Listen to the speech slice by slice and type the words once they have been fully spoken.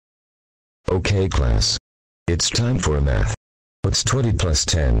Okay class. It's time for math. What's 20 plus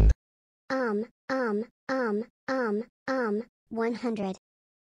 10? 100.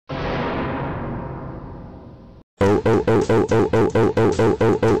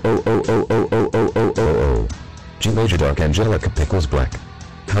 G major dark angelica pickles black.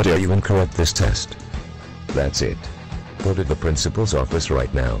 How dare you incorrect this test? That's it. Go to the principal's office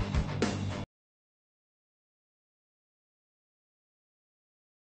right now.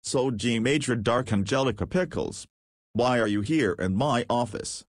 So G major dark angelica pickles. Why are you here in my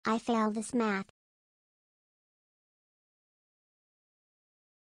office? I failed this math.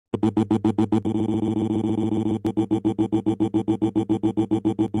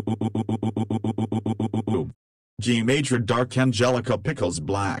 G major dark angelica pickles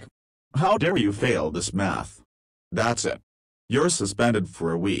black. How dare you fail this math? That's it. You're suspended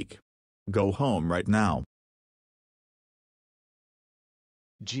for a week. Go home right now.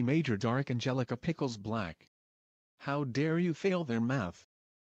 G major dark angelica pickles black. How dare you fail their math?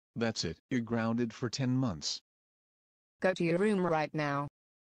 That's it. You're grounded for 10 months. Go to your room right now.